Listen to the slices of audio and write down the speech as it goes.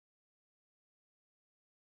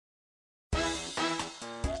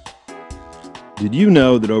Did you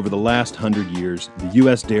know that over the last 100 years, the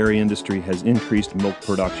U.S. dairy industry has increased milk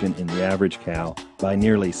production in the average cow by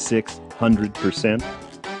nearly 600%?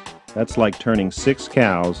 That's like turning 6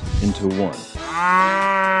 cows into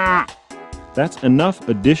 1. That's enough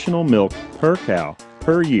additional milk per cow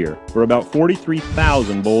per year for about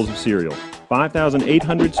 43,000 bowls of cereal,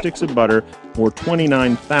 5,800 sticks of butter, or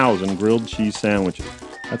 29,000 grilled cheese sandwiches.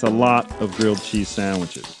 That's a lot of grilled cheese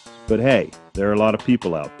sandwiches. But hey, there are a lot of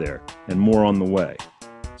people out there, and more on the way.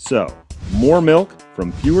 So, more milk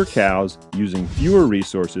from fewer cows using fewer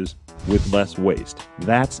resources with less waste.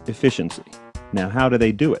 That's efficiency. Now, how do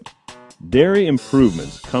they do it? Dairy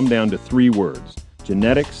improvements come down to 3 words: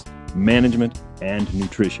 genetics, management, and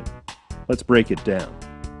nutrition. Let's break it down.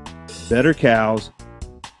 Better cows,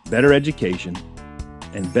 better education,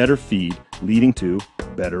 and better feed leading to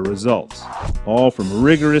better results. All from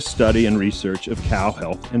rigorous study and research of cow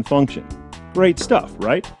health and function. Great stuff,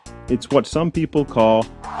 right? It's what some people call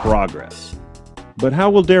progress. But how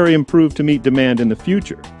will dairy improve to meet demand in the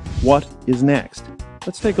future? What is next?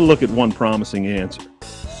 Let's take a look at one promising answer.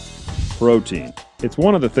 Protein. It's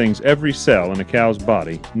one of the things every cell in a cow's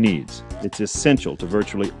body needs. It's essential to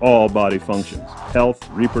virtually all body functions: health,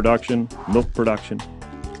 reproduction, milk production.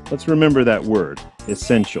 Let's remember that word,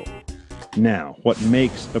 essential. Now, what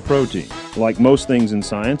makes a protein? Like most things in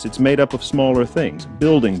science, it's made up of smaller things,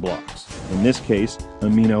 building blocks. In this case,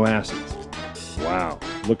 amino acids. Wow,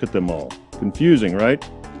 look at them all. Confusing, right?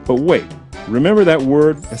 But wait, remember that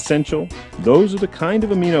word, essential? Those are the kind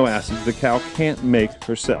of amino acids the cow can't make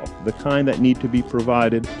herself, the kind that need to be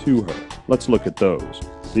provided to her. Let's look at those.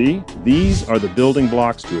 See, these are the building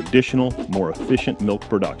blocks to additional, more efficient milk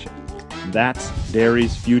production. That's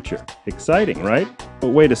dairy's future. Exciting, right? But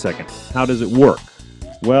wait a second, how does it work?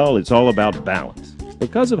 Well, it's all about balance.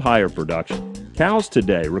 Because of higher production, cows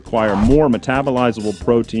today require more metabolizable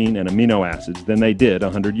protein and amino acids than they did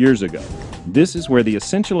 100 years ago. This is where the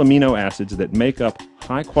essential amino acids that make up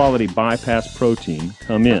high-quality bypass protein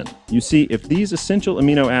come in. You see, if these essential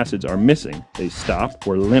amino acids are missing, they stop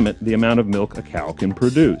or limit the amount of milk a cow can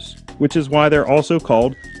produce, which is why they're also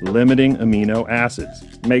called limiting amino acids.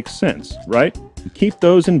 Makes sense, right? You keep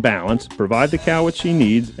those in balance, provide the cow what she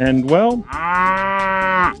needs, and, well...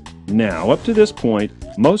 Now, up to this point,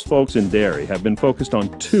 most folks in dairy have been focused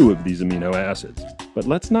on 2 of these amino acids. But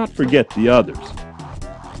let's not forget the others.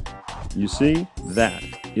 You see, that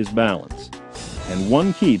is balance. And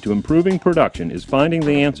one key to improving production is finding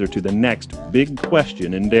the answer to the next big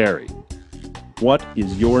question in dairy. What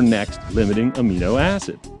is your next limiting amino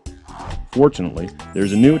acid? Fortunately,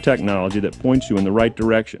 there's a new technology that points you in the right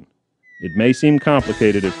direction. It may seem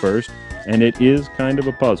complicated at first, and it is kind of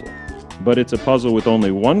a puzzle. But it's a puzzle with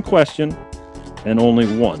only one question and only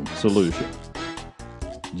one solution.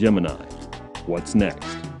 Gemini, what's next?